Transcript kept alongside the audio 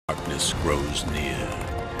crisis grows near.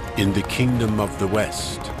 In the kingdom of the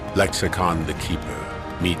West, Lexicon the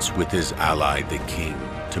Keeper meets with his ally the King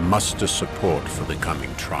to muster support for the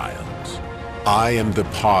coming trials. I am the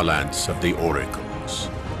parlance of the oracles,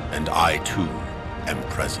 and I too am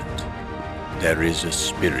present. There is a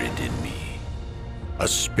spirit in me, a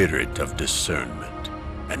spirit of discernment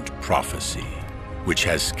and prophecy, which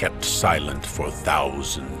has kept silent for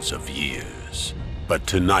thousands of years. But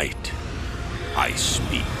tonight, I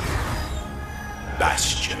speak.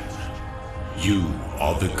 Bastion, you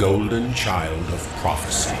are the golden child of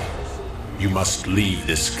prophecy. You must leave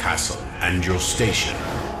this castle and your station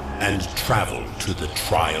and travel to the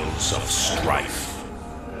trials of Strife.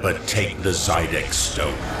 But take the Zydex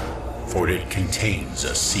stone, for it contains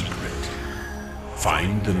a secret.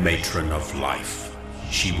 Find the Matron of Life.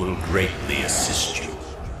 She will greatly assist you.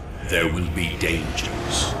 There will be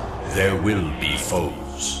dangers. There will be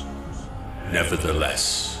foes.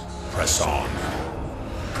 Nevertheless, press on.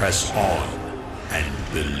 Press on and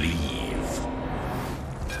believe.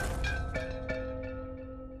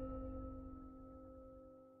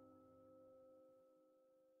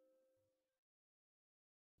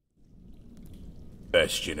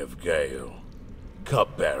 Bastion of Gale,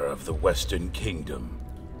 cupbearer of the Western Kingdom,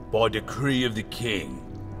 by decree of the King,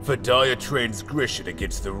 for dire transgression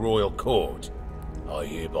against the royal court, I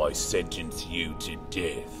hereby sentence you to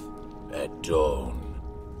death at dawn.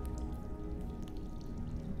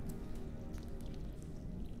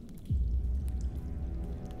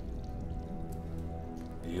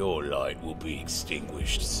 Your light will be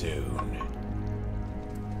extinguished soon.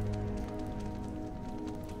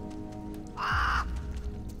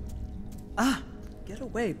 Get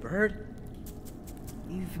away, bird.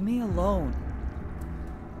 Leave me alone.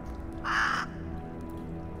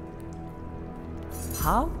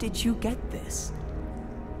 How did you get this?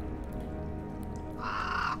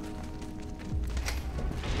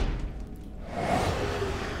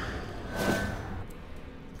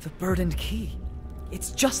 The burdened key.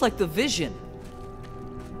 It's just like the vision.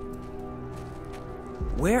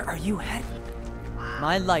 Where are you headed?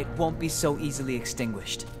 My light won't be so easily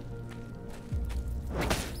extinguished.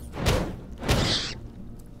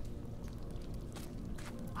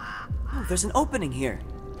 Oh, there's an opening here.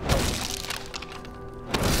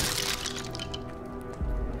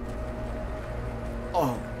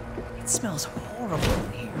 Oh, it smells horrible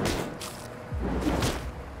in here.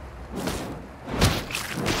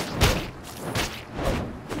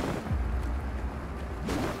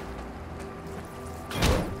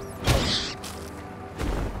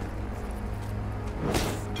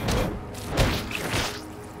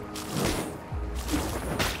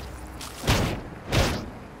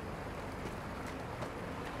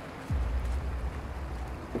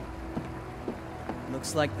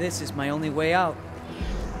 Looks like this is my only way out.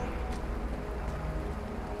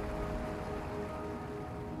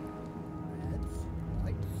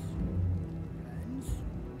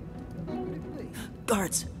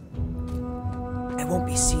 Guards! I won't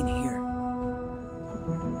be seen here.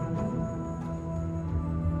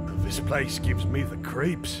 This place gives me the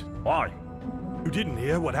creeps. Why? You didn't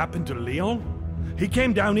hear what happened to Leon? He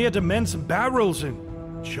came down here to mend some barrels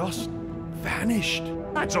and just vanished.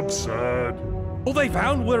 That's absurd. All they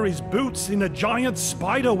found were his boots in a giant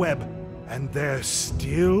spider web. And they're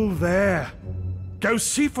still there. Go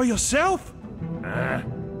see for yourself?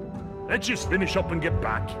 Let's just finish up and get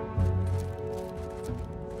back.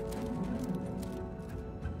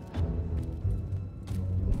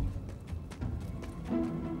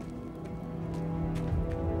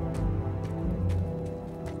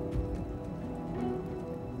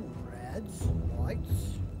 Reds,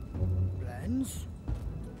 whites, blends.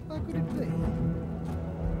 How could it be?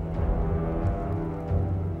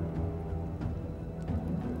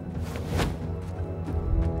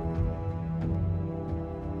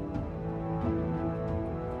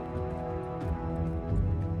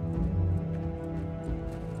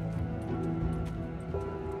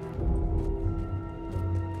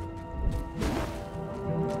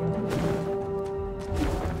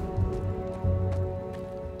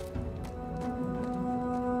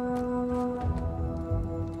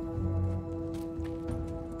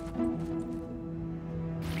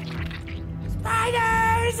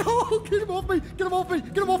 Spiders! Oh, get him off me! Get him off me!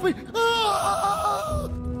 Get him off me! Ah!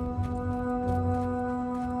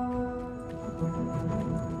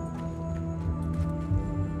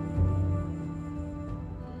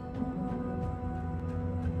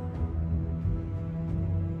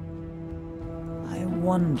 I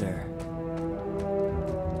wonder.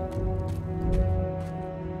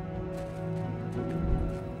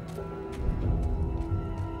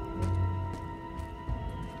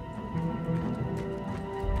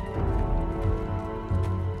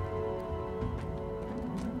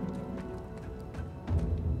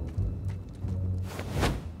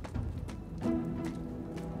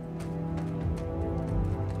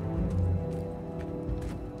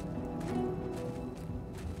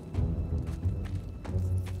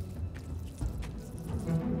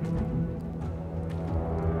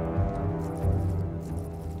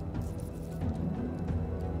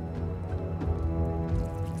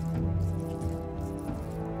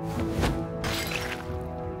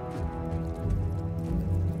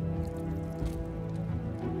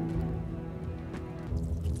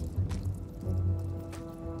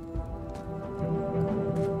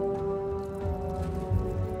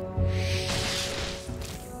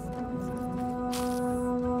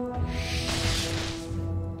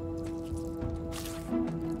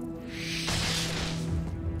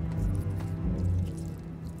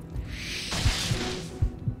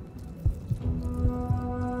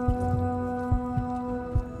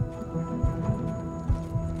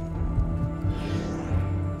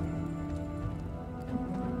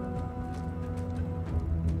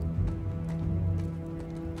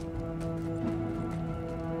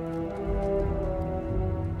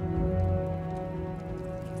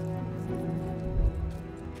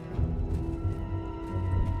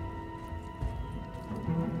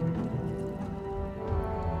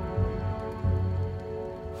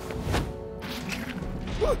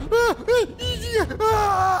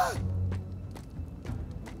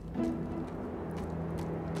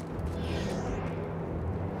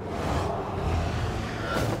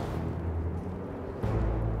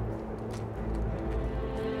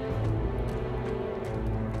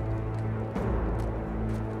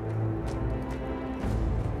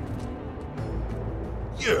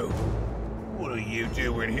 You! What are you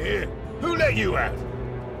doing here? Who let you out?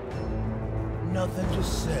 Nothing to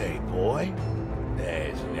say, boy.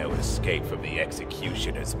 There's no escape from the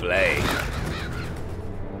executioner's blade.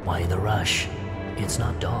 Why the rush? It's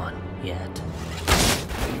not dawn yet.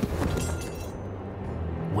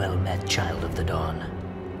 Well met, child of the dawn.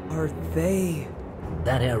 Are they...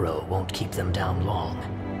 That arrow won't keep them down long,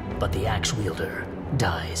 but the axe wielder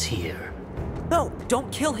dies here. No,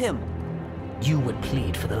 don't kill him! You would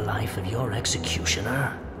plead for the life of your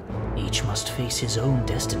executioner? Each must face his own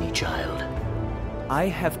destiny, child. I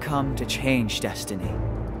have come to change destiny.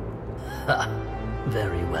 Ha!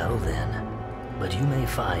 Very well then. But you may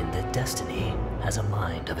find that destiny has a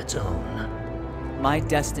mind of its own. My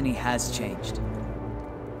destiny has changed.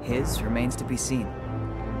 His remains to be seen.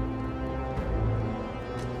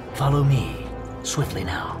 Follow me, swiftly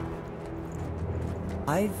now.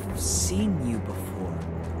 I've seen you before.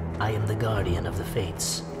 I am the guardian of the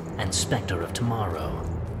fates, and specter of tomorrow.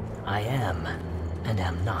 I am, and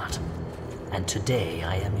am not. And today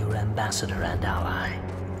I am your ambassador and ally.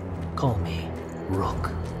 Call me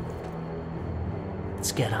Rook.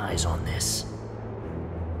 Let's get eyes on this.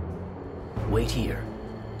 Wait here.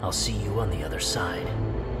 I'll see you on the other side.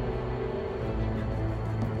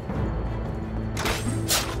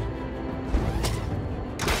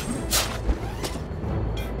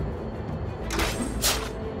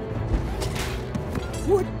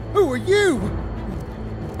 What? Who are you?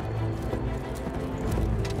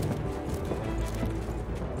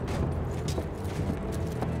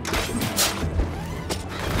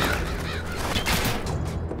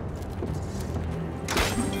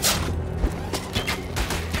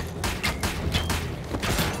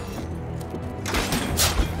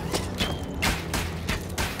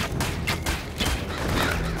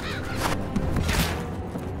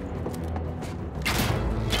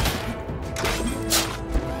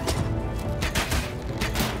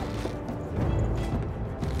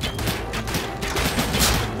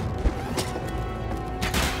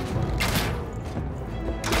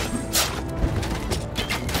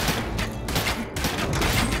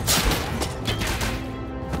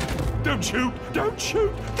 Don't shoot! Don't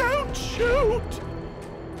shoot! Don't shoot!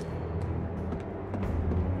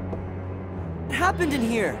 What happened in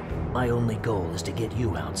here? My only goal is to get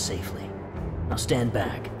you out safely. Now stand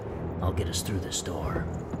back. I'll get us through this door.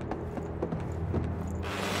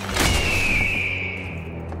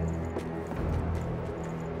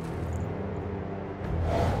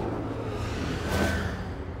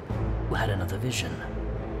 You had another vision.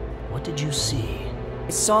 What did you see? I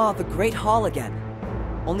saw the Great Hall again.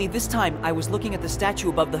 Only this time I was looking at the statue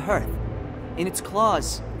above the hearth. In its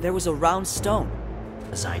claws, there was a round stone.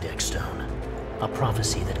 A Zydex stone. A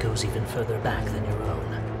prophecy that goes even further back than your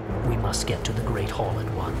own. We must get to the Great Hall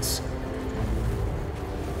at once.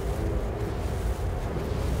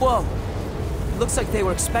 Whoa! Looks like they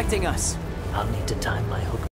were expecting us. I'll need to time my hook